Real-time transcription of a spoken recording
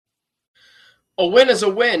A win is a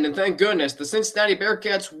win, and thank goodness the Cincinnati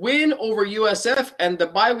Bearcats win over USF, and the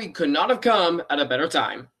bye week could not have come at a better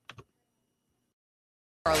time.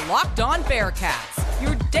 Our Locked On Bearcats,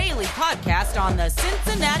 your daily podcast on the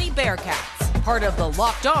Cincinnati Bearcats, part of the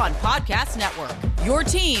Locked On Podcast Network, your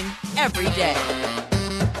team every day.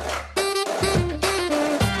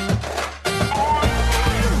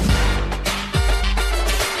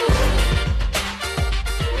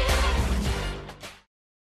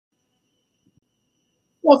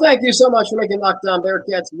 Well, thank you so much for making Locked On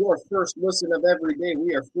Bearcats your first listen of every day.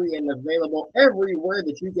 We are free and available everywhere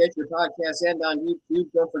that you get your podcasts and on YouTube.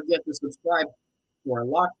 Don't forget to subscribe to our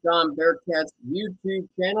Locked On Bearcats YouTube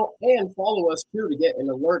channel and follow us too to get an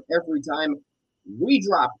alert every time we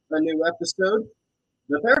drop a new episode.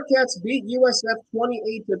 The Bearcats beat USF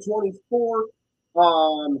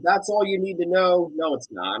 28-24. That's all you need to know. No, it's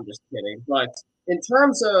not. I'm just kidding. But in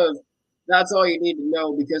terms of that's all you need to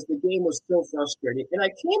know, because the game was still frustrating. And I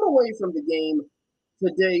came away from the game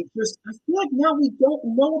today I feel like now we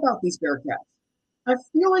don't know about these Bearcats. I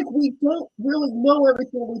feel like we don't really know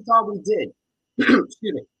everything we thought we did.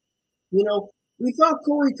 Excuse me. We thought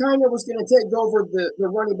Corey Kiner was going to take over the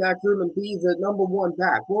running back room and be the number one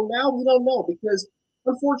back. Well, now we don't know, because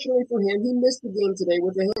unfortunately for him, he missed the game today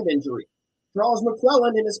with a hand injury. Charles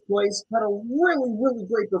McClellan in his place had a really, really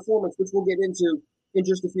great performance, which we'll get into in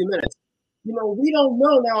just a few minutes. We don't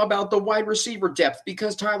know now about the wide receiver depth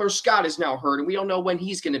because Tyler Scott is now hurt, and we don't know when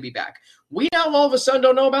he's going to be back. We now all of a sudden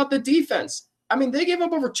don't know about the defense. I mean, they gave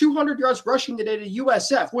up over 200 yards rushing today to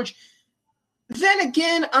USF, which then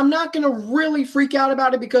again, I'm not going to really freak out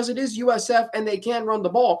about it because it is USF and they can run the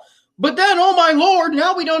ball. But then, oh my Lord,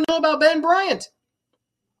 now we don't know about Ben Bryant.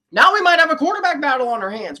 Now we might have a quarterback battle on our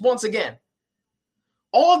hands once again.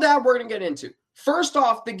 All of that we're going to get into. First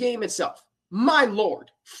off, the game itself. My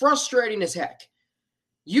Lord, frustrating as heck.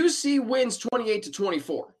 UC wins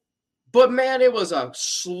 28-24. But man, it was a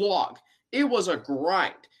slog. It was a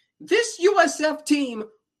grind. This USF team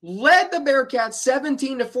led the Bearcats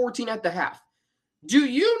 17-14 at the half. Do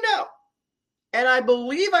you know? And I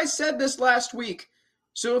believe I said this last week.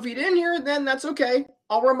 So if you didn't hear it then, that's okay.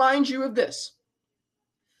 I'll remind you of this.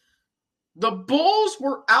 The Bulls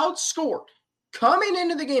were outscored coming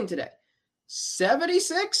into the game today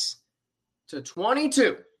 76-22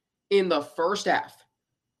 in the first half.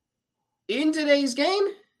 In today's game,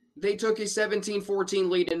 they took a 17-14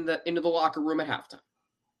 lead into the locker room at halftime.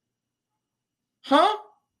 Huh?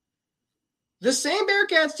 The same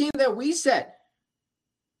Bearcats team that we said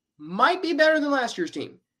might be better than last year's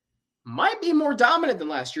team, might be more dominant than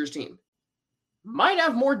last year's team, might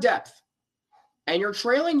have more depth, and you're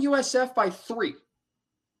trailing USF by 3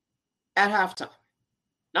 at halftime.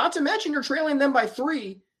 Not to mention you're trailing them by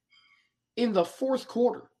 3 in the fourth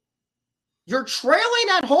quarter. You're trailing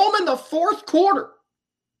at home in the fourth quarter.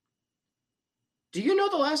 Do you know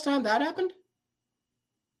the last time that happened?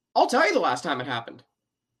 I'll tell you the last time it happened,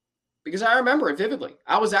 because I remember it vividly.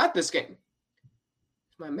 I was at this game.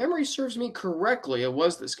 If my memory serves me correctly, it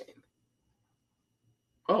was this game.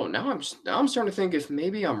 Oh, now I'm starting to think if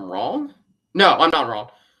maybe I'm wrong. No, I'm not wrong.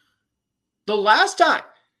 The last time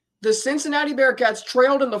the Cincinnati Bearcats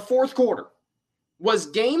trailed in the fourth quarter was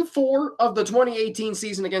Game 4 of the 2018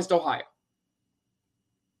 season against Ohio.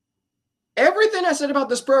 Everything I said about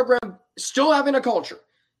this program still having a culture,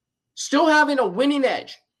 still having a winning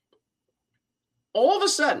edge, all of a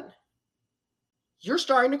sudden, you're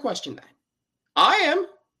starting to question that. I am.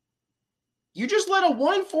 You just let a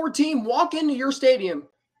 1-4 team walk into your stadium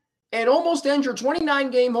and almost end your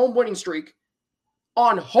 29-game home winning streak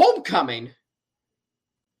on homecoming,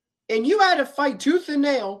 and you had to fight tooth and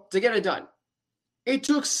nail to get it done. It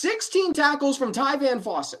took 16 tackles from Ty Van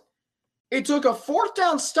Fawcett. It took a fourth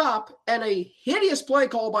down stop and a hideous play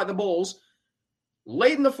call by the Bulls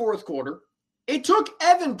late in the fourth quarter. It took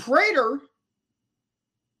Evan Prater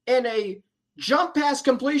and a jump pass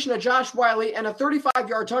completion of Josh Wiley and a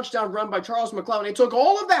 35-yard touchdown run by Charles McClellan. It took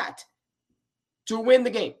all of that to win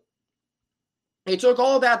the game. It took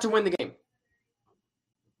all of that to win the game.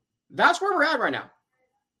 That's where we're at right now.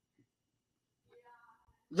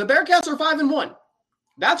 The Bearcats are 5-1.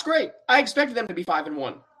 That's great. I expected them to be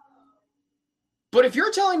 5-1. But if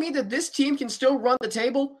you're telling me that this team can still run the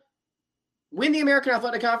table, win the American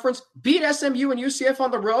Athletic Conference, beat SMU and UCF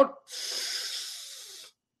on the road,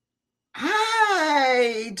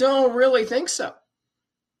 I don't really think so.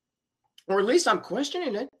 Or at least I'm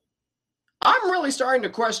questioning it. I'm really starting to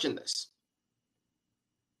question this.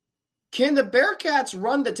 Can the Bearcats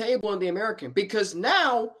run the table in the American? Because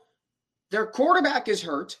now their quarterback is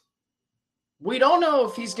hurt. We don't know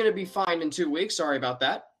if he's going to be fine in 2 weeks. Sorry about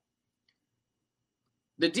that.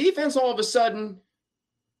 The defense all of a sudden,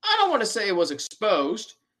 I don't want to say it was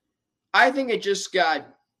exposed. I think it just got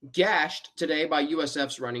gashed today by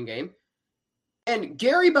USF's running game. And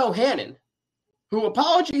Gary Bohannon, who,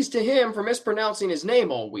 apologies to him for mispronouncing his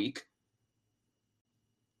name all week,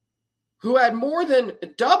 who had he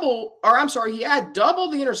had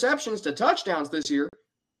double the interceptions to touchdowns this year.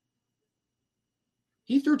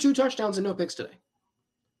 He threw 2 touchdowns and no picks today.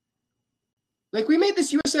 Like, we made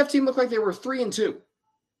this USF team look like they were 3-2,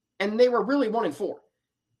 and they were really 1-4.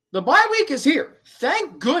 The bye week is here.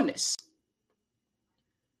 Thank goodness.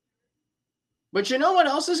 But you know what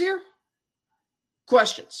else is here?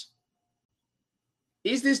 Questions.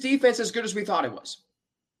 Is this defense as good as we thought it was?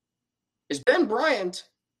 Is Ben Bryant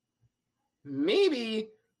maybe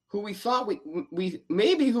who we thought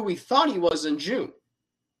he was in June?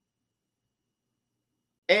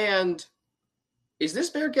 And is this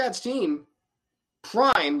Bearcats team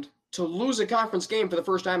primed to lose a conference game for the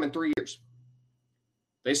first time in 3 years?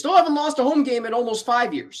 They still haven't lost a home game in almost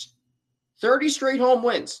 5 years. 30 straight home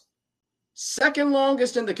wins. Second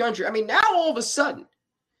longest in the country. I mean, now all of a sudden,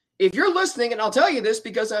 if you're listening, and I'll tell you this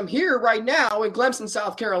because I'm here right now in Clemson,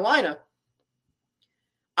 South Carolina,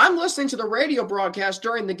 I'm listening to the radio broadcast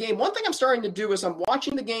during the game. One thing I'm starting to do is I'm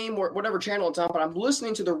watching the game or whatever channel it's on, but I'm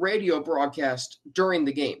listening to the radio broadcast during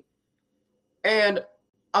the game. And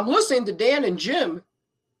I'm listening to Dan and Jim,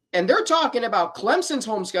 and they're talking about Clemson's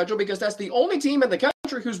home schedule because that's the only team in the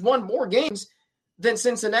country who's won more games than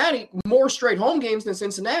Cincinnati, more straight home games than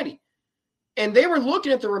Cincinnati. And they were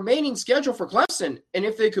looking at the remaining schedule for Clemson, and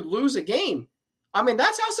if they could lose a game, I mean,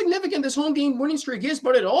 that's how significant this home game winning streak is,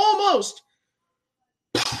 but it almost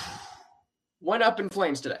went up in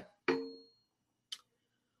flames today.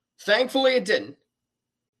 Thankfully, it didn't.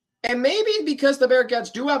 And maybe because the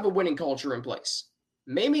Bearcats do have a winning culture in place.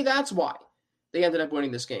 Maybe that's why they ended up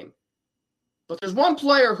winning this game. But there's one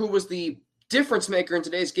player who was the difference maker in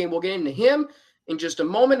today's game. We'll get into him in just a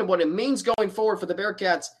moment and what it means going forward for the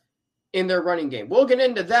Bearcats in their running game. We'll get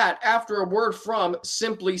into that after a word from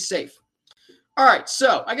Simply Safe. All right,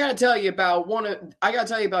 so I got to tell you about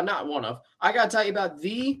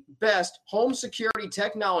the best home security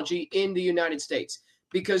technology in the United States.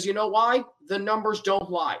 Because you know why? The numbers don't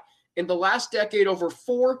lie. In the last decade, over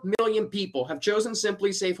 4 million people have chosen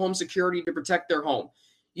Simply Safe Home Security to protect their home.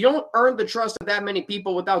 You don't earn the trust of that many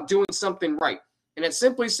people without doing something right. And at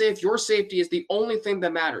Simply Safe, your safety is the only thing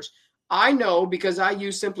that matters. I know because I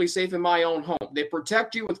use Simply Safe in my own home. They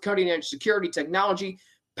protect you with cutting-edge security technology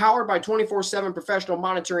powered by 24/7 professional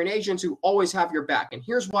monitoring agents who always have your back. And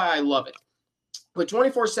here's why I love it. With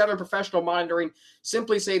 24/7 professional monitoring,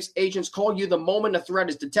 Simply Safe's agents call you the moment a threat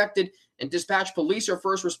is detected and dispatch police or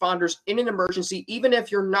first responders in an emergency, even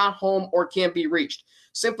if you're not home or can't be reached.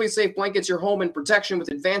 Simply Safe blankets your home in protection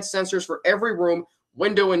with advanced sensors for every room,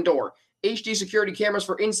 window, and door. HD security cameras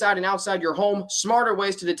for inside and outside your home, smarter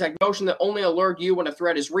ways to detect motion that only alert you when a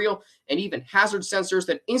threat is real, and even hazard sensors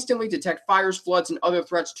that instantly detect fires, floods, and other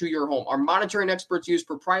threats to your home. Our monitoring experts use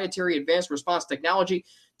proprietary advanced response technology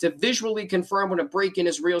to visually confirm when a break-in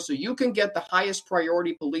is real so you can get the highest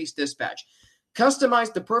priority police dispatch.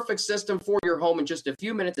 Customize the perfect system for your home in just a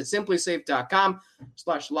few minutes at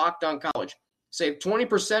simplysafe.com/lockedoncollege. Save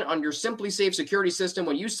 20% on your Simply Safe security system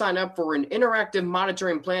when you sign up for an interactive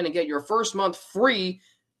monitoring plan and get your first month free.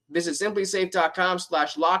 Visit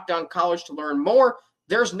simplysafe.com/lockedoncollege to learn more.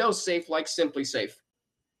 There's no safe like Simply Safe.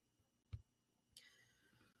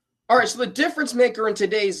 All right, so the difference maker in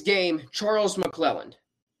today's game, Charles McClelland.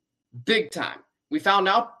 Big time. We found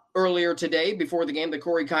out earlier today before the game that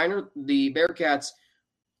Corey Kiner, the Bearcats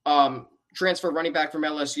transfer running back from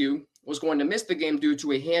LSU, was going to miss the game due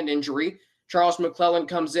to a hand injury. Charles McClelland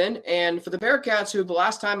comes in, and for the Bearcats, who the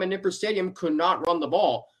last time at Nippert Stadium could not run the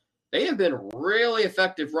ball, they have been really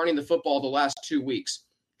effective running the football the last 2 weeks.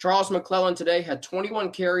 Charles McClelland today had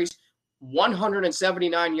 21 carries,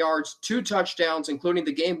 179 yards, 2 touchdowns, including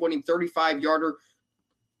the game-winning 35-yarder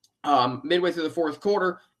midway through the fourth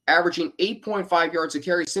quarter, averaging 8.5 yards a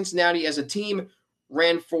carry. Cincinnati, as a team,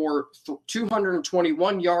 ran for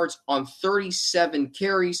 221 yards on 37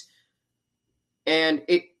 carries. And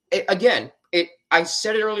I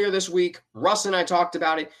said it earlier this week. Russ and I talked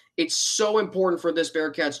about it. It's so important for this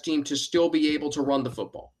Bearcats team to still be able to run the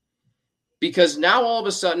football. Because now all of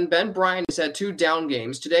a sudden, Ben Bryant has had 2 down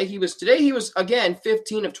games. Today he was again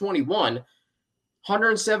 15 of 21,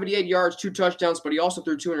 178 yards, 2 touchdowns, but he also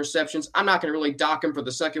threw 2 interceptions. I'm not going to really dock him for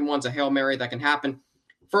the second one's a Hail Mary. That can happen.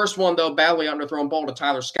 First one, though, badly underthrown ball to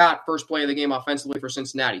Tyler Scott. First play of the game offensively for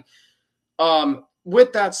Cincinnati.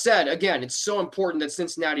 With that said, again, it's so important that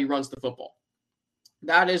Cincinnati runs the football.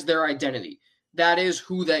 That is their identity. That is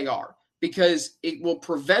who they are. because it will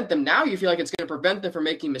prevent them. Now you feel like it's going to prevent them from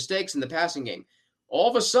making mistakes in the passing game. All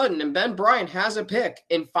of a sudden, and Ben Bryant has a pick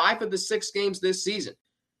in 5 of the 6 games this season.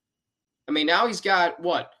 I mean, now he's got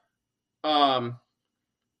what? I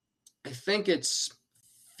think it's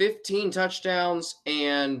 15 touchdowns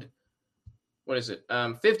and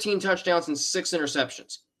 15 touchdowns and 6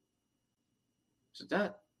 interceptions. Is it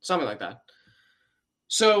that? Something like that.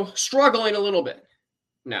 So struggling a little bit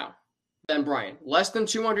now. Ben Bryant, less than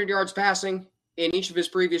 200 yards passing in each of his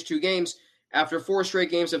previous 2 games after 4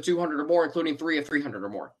 straight games of 200 or more, including 3 of 300 or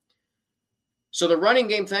more. So the running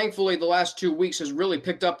game, thankfully, the last 2 weeks has really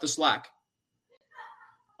picked up the slack.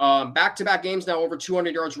 Back-to-back games now over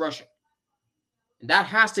 200 yards rushing. And that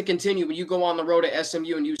has to continue when you go on the road to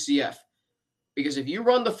SMU and UCF. Because if you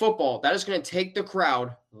run the football, that is going to take the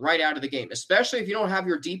crowd right out of the game, especially if you don't have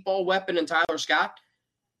your deep ball weapon in Tyler Scott,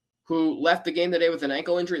 who left the game today with an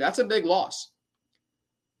ankle injury. That's a big loss.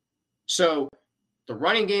 So the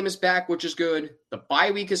running game is back, which is good. The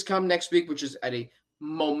bye week has come next week, which is at a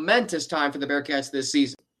momentous time for the Bearcats this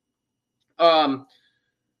season.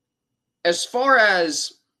 As far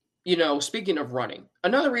as, speaking of running,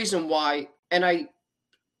 another reason why, and I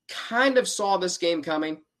kind of saw this game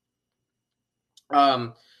coming,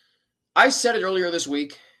 I said it earlier this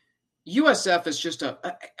week, USF is just a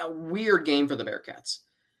weird game for the Bearcats.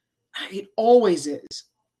 It always is.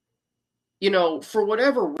 For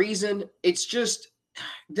whatever reason, it's just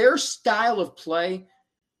their style of play.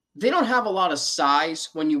 They don't have a lot of size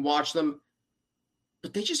when you watch them,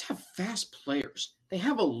 but they just have fast players. They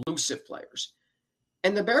have elusive players.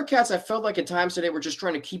 And the Bearcats, I felt like at times today, were just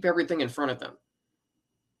trying to keep everything in front of them.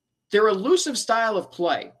 Their elusive style of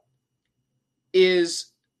play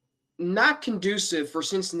is not conducive for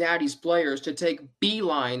Cincinnati's players to take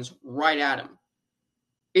beelines right at them.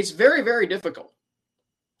 It's very, very difficult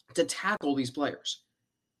to tackle these players.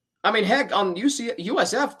 I mean, heck, on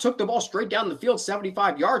USF took the ball straight down the field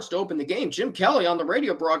 75 yards to open the game. Jim Kelly on the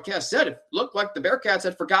radio broadcast said it looked like the Bearcats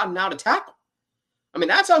had forgotten how to tackle. I mean,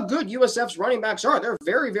 that's how good USF's running backs are. They're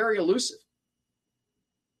very, very elusive.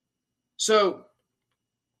 So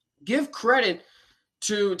give credit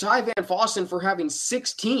to Ty Van Fossen for having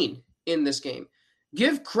 16 in this game.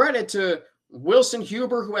 Give credit to Wilson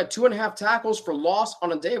Huber, who had 2.5 tackles for loss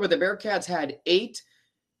on a day where the Bearcats had 8.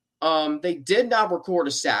 They did not record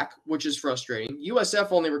a sack, which is frustrating.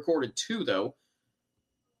 USF only recorded 2, though.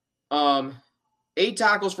 8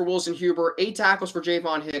 tackles for Wilson Huber, 8 tackles for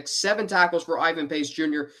Javon Hicks, 7 tackles for Ivan Pace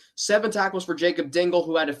Jr., 7 tackles for Jacob Dingle,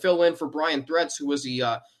 who had to fill in for Brian Threats, who was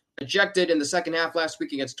ejected in the second half last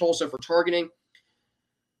week against Tulsa for targeting.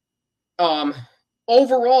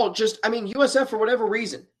 Overall, USF, for whatever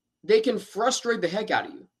reason, they can frustrate the heck out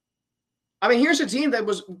of you. I mean, here's a team that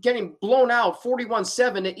was getting blown out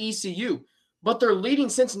 41-7 at ECU, but they're leading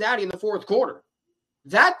Cincinnati in the fourth quarter.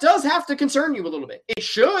 That does have to concern you a little bit. It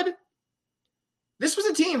should. This was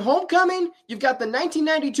a team, homecoming. You've got the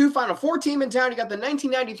 1992 Final Four team in town. You got the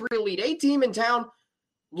 1993 Elite Eight team in town.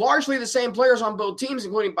 Largely the same players on both teams,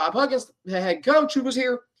 including Bob Huggins, the head coach who was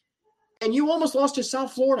here. And you almost lost to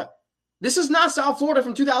South Florida. This is not South Florida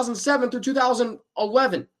from 2007 through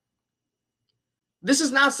 2011. This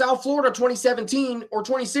is not South Florida 2017 or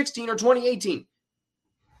 2016 or 2018.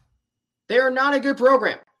 They are not a good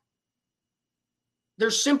program.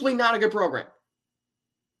 They're simply not a good program.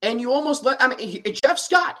 And you almost Jeff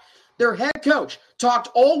Scott, their head coach, talked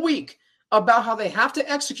all week about how they have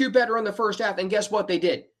to execute better in the first half. And guess what? They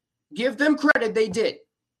did. Give them credit. They did.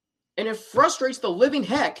 And it frustrates the living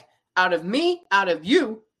heck out of me, out of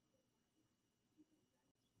you,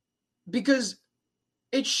 because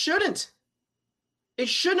it shouldn't. It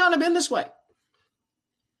should not have been this way.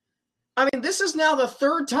 I mean, this is now the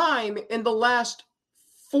 3rd time in the last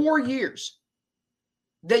 4 years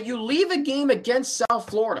that you leave a game against South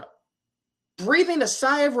Florida breathing a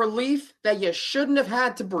sigh of relief that you shouldn't have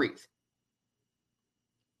had to breathe.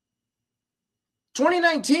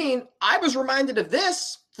 2019, I was reminded of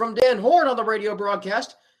this from Dan Horn on the radio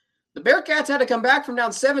broadcast. The Bearcats had to come back from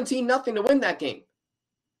down 17-0 to win that game.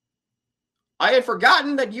 I had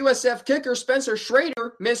forgotten that USF kicker Spencer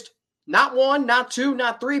Schrader missed not 1, not 2,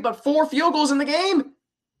 not 3, but 4 field goals in the game.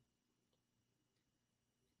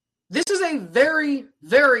 This is a very,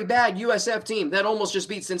 very bad USF team that almost just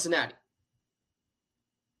beat Cincinnati.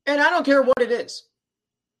 And I don't care what it is.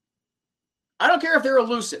 I don't care if they're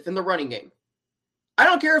elusive in the running game. I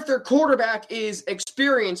don't care if their quarterback is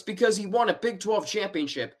experienced because he won a Big 12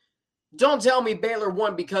 championship. Don't tell me Baylor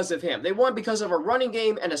won because of him. They won because of a running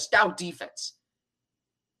game and a stout defense.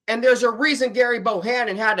 And there's a reason Gary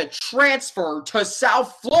Bohannon had to transfer to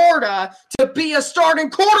South Florida to be a starting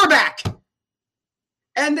quarterback.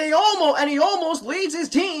 And he almost leads his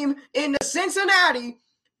team into Cincinnati,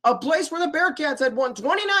 a place where the Bearcats had won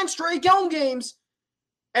 29 straight home games,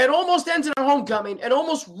 and almost ends in a homecoming, and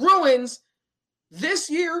almost ruins this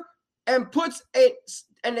year and puts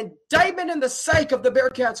an indictment in the psyche of the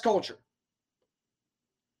Bearcats culture.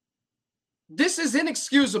 This is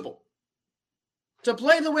inexcusable to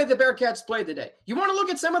play the way the Bearcats played today. You want to look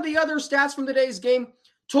at some of the other stats from today's game?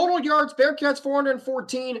 Total yards, Bearcats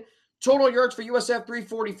 414. Total yards for USF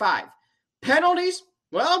 345. Penalties,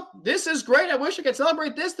 well, this is great. I wish I could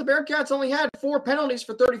celebrate this. The Bearcats only had 4 penalties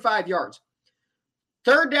for 35 yards.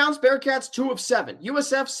 Third downs, Bearcats 2 of 7.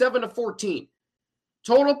 USF 7 of 14.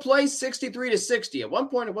 Total plays 63 to 60. At one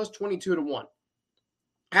point it was 22 to 1.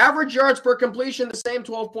 Average yards per completion, the same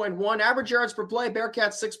 12.1. Average yards per play,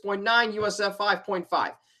 Bearcats 6.9, USF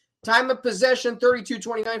 5.5. Time of possession,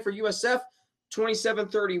 32-29 for USF,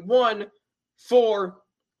 27-31 for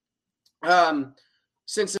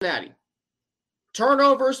Cincinnati.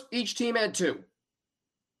 Turnovers, each team had 2.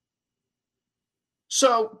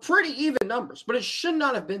 So pretty even numbers, but it should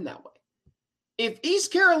not have been that way. If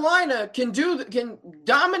East Carolina can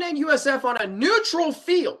dominate USF on a neutral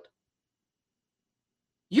field,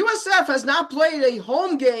 USF has not played a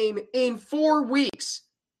home game in 4 weeks,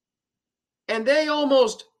 and they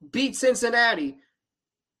almost beat Cincinnati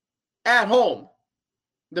at home.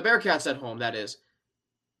 The Bearcats at home, that is.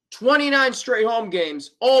 29 straight home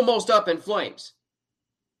games, almost up in flames.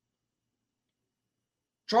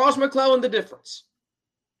 Charles McClellan, the difference.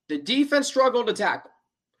 The defense struggled to tackle.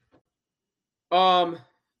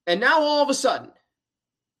 And now all of a sudden,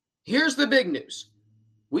 here's the big news.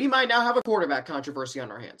 We might now have a quarterback controversy on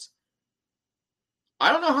our hands.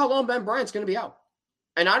 I don't know how long Ben Bryant's going to be out.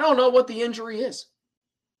 And I don't know what the injury is.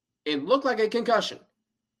 It looked like a concussion.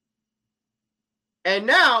 And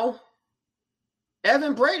now,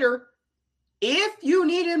 Evan Prater, if you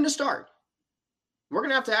need him to start, we're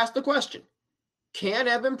going to have to ask the question, can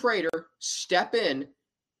Evan Prater step in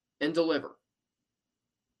and deliver?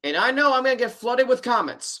 And I know I'm going to get flooded with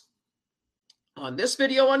comments on this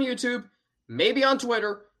video on YouTube, maybe on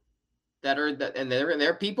Twitter,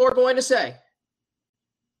 and people are going to say,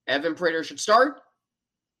 Evan Prater should start,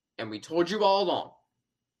 and we told you all along.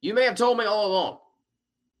 You may have told me all along,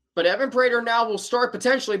 but Evan Prater now will start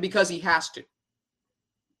potentially because he has to.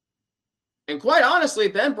 And quite honestly,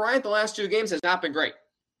 Ben Bryant the last 2 games has not been great.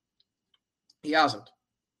 He hasn't.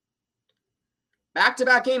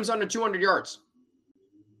 Back-to-back games under 200 yards.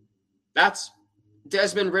 That's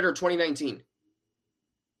Desmond Ridder 2019.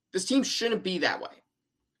 This team shouldn't be that way.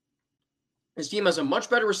 This team has a much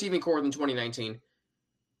better receiving core than 2019.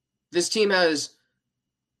 This team has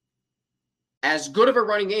as good of a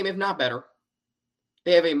running game, if not better.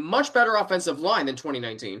 They have a much better offensive line than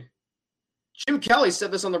 2019. Jim Kelly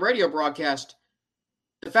said this on the radio broadcast.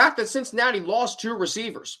 The fact that Cincinnati lost 2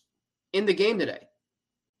 receivers in the game today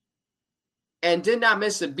and did not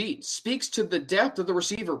miss a beat speaks to the depth of the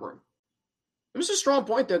receiver room. It was a strong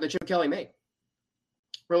point there that Jim Kelly made.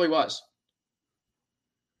 Really was.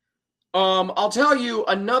 I'll tell you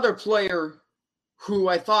another player who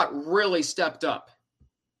I thought really stepped up.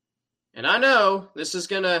 And I know this is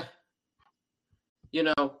going to,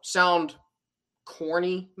 sound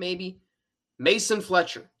corny maybe. Mason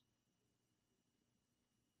Fletcher.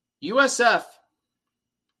 USF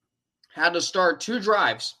had to start 2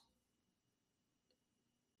 drives.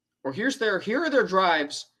 Or here are their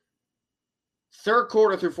drives, 3rd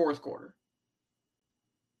quarter through 4th quarter.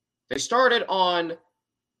 They started on,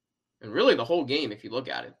 and really the whole game if you look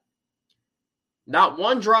at it, not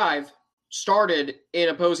one drive started in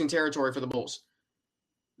opposing territory for the Bulls.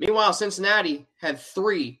 Meanwhile, Cincinnati had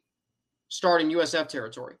 3 start in USF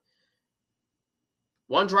territory.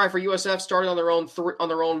 1 drive for USF started on their own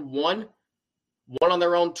 1 on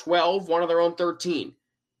their own 12, 1 on their own 13.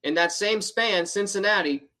 In that same span,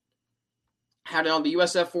 Cincinnati had it on the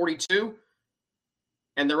USF 42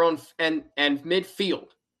 and their own and midfield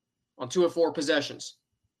on 2 of 4 possessions.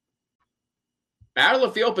 Battle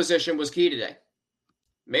of field position was key today.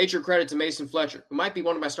 Major credit to Mason Fletcher, who might be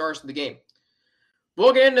one of my stars of the game.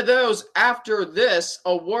 We'll get into those after this.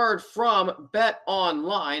 A word from Bet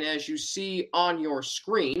Online, as you see on your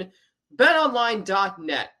screen.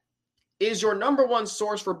 BetOnline.net is your number 1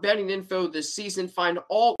 source for betting info this season. Find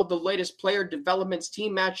all of the latest player developments,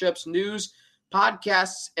 team matchups, news,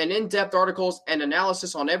 podcasts, and in-depth articles and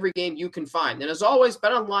analysis on every game you can find. And as always,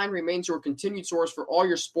 BetOnline remains your continued source for all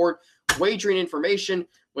your sport wagering information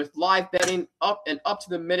with live betting up to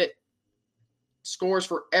the minute scores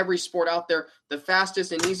for every sport out there. The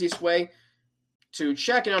fastest and easiest way to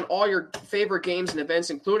check in on all your favorite games and events,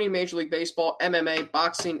 including Major League Baseball, MMA,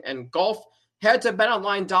 boxing, and golf. Head to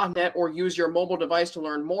betonline.net or use your mobile device to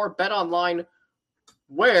learn more. BetOnline,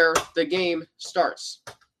 where the game starts.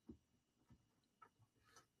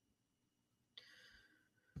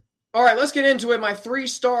 All right, let's get into it. My 3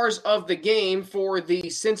 stars of the game for the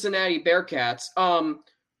Cincinnati Bearcats.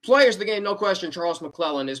 Players of the game, no question, Charles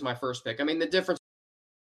McClellan is my first pick. I mean, the difference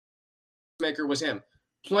maker was him.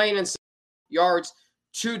 Playing in yards,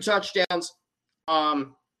 2 touchdowns.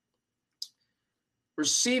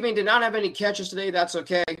 Receiving, did not have any catches today. That's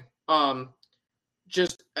okay.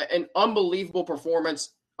 Just an unbelievable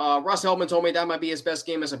performance. Russ Hellman told me that might be his best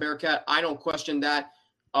game as a Bearcat. I don't question that.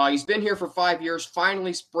 He's been here for 5 years,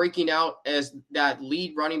 finally breaking out as that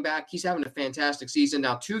lead running back. He's having a fantastic season.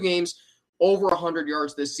 Now 2 games, over 100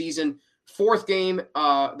 yards this season. 4th game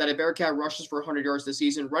that a Bearcat rushes for 100 yards this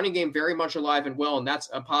season. Running game very much alive and well, and that's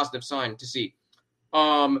a positive sign to see.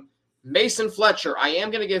 Mason Fletcher, I am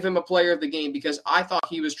going to give him a player of the game because I thought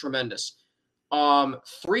he was tremendous.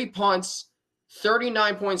 3 punts,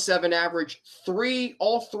 39.7 average,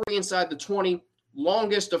 all three inside the 20,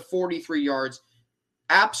 longest of 43 yards.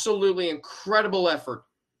 Absolutely incredible effort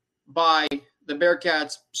by the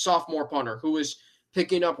Bearcats' sophomore punter, who is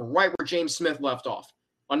picking up right where James Smith left off.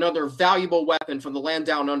 Another valuable weapon from the land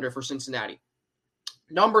down under for Cincinnati.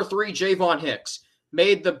 Number 3, Javon Hicks,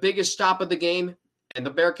 made the biggest stop of the game, and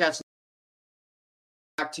the Bearcats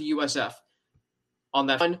back to USF on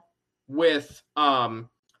that one with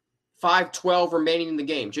 5:12 remaining in the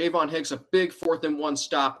game. Javon Hicks, a big 4th and 1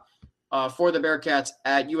 stop for the Bearcats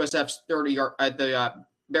at USF's 30-yard at the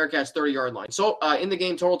Bearcats' 30-yard line. So in the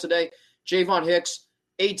game total today, Javon Hicks,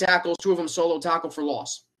 8 tackles, 2 of them solo tackle for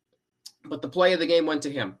loss. But the play of the game went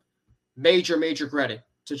to him. Major credit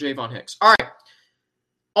to Javon Hicks. All right.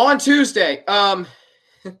 On Tuesday, I'm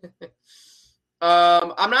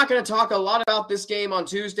not going to talk a lot about this game on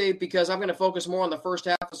Tuesday because I'm going to focus more on the first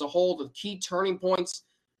half as a whole, the key turning points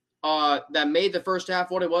that made the first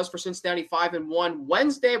half what it was for Cincinnati 5-1.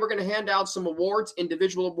 Wednesday, we're going to hand out some awards,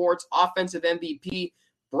 individual awards, offensive MVP,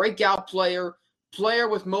 breakout player, player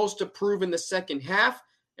with most to prove in the second half,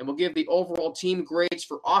 and we'll give the overall team grades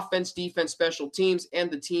for offense, defense, special teams, and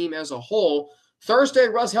the team as a whole. Thursday,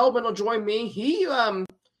 Russ Hellman will join me.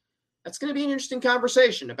 That's going to be an interesting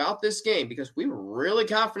conversation about this game because we were really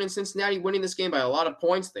confident in Cincinnati winning this game by a lot of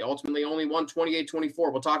points. They ultimately only won 28-24.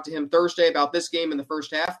 We'll talk to him Thursday about this game in the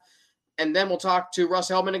first half. And then we'll talk to Russ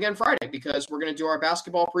Hellman again Friday because we're going to do our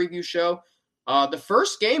basketball preview show. The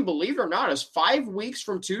first game, believe it or not, is 5 weeks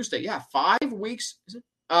from Tuesday. Yeah, 5 weeks. Is it?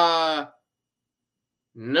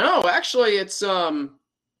 No, actually, it's 4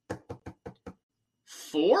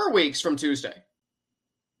 weeks from Tuesday.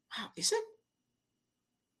 Wow, is it?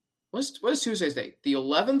 What is Tuesday's date? The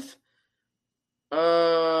 11th?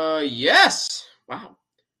 Yes. Wow.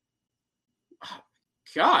 Oh,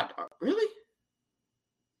 God, really?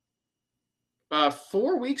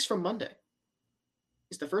 4 weeks from Monday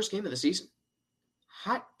is the first game of the season.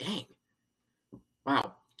 Hot dang.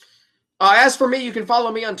 Wow. As for me, you can follow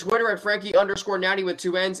me on Twitter at Frankie_Natty with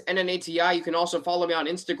 2 N's, NNATI. You can also follow me on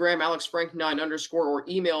Instagram, AlexFrank9_ or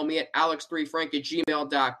email me at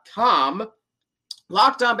alex3frank@gmail.com.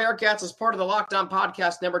 Locked On Bearcats is part of the Locked On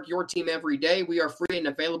Podcast Network, your team every day. We are free and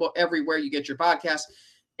available everywhere you get your podcasts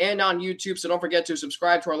and on YouTube. So don't forget to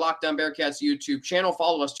subscribe to our Locked On Bearcats YouTube channel.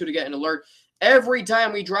 Follow us too to get an alert every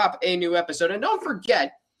time we drop a new episode. And don't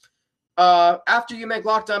forget, after you make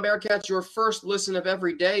Locked On Bearcats your first listen of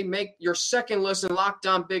every day, make your second listen Locked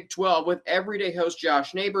On Big 12 with everyday host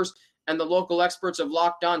Josh Neighbors and the local experts of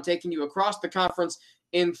Locked On taking you across the conference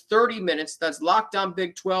in 30 minutes. That's Locked On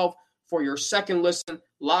Big 12 for your second listen,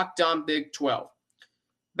 Locked On Big 12.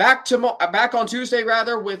 Back on Tuesday,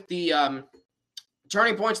 with the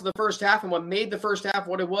turning points of the first half and what made the first half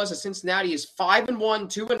what it was. As Cincinnati is 5-1,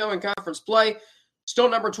 2-0 in conference play. Still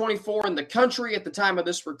number 24 in the country at the time of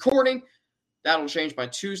this recording. That'll change by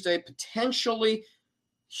Tuesday. Potentially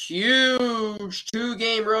huge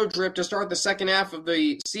 2-game road trip to start the second half of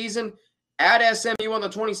the season. At SMU on the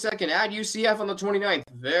 22nd, at UCF on the 29th.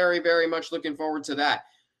 Very, very much looking forward to that.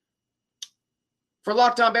 For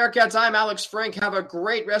Locked On Bearcats, I'm Alex Frank. Have a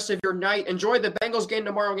great rest of your night. Enjoy the Bengals game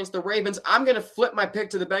tomorrow against the Ravens. I'm going to flip my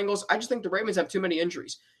pick to the Bengals. I just think the Ravens have too many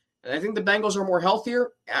injuries. And I think the Bengals are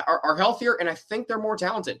healthier, and I think they're more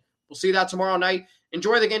talented. We'll see that tomorrow night.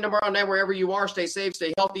 Enjoy the game tomorrow night wherever you are. Stay safe,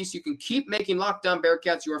 stay healthy, so you can keep making Locked On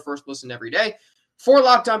Bearcats your first listen every day. For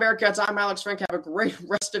Locked On Bearcats, I'm Alex Frank. Have a great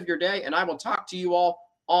rest of your day, and I will talk to you all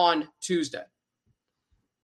on Tuesday.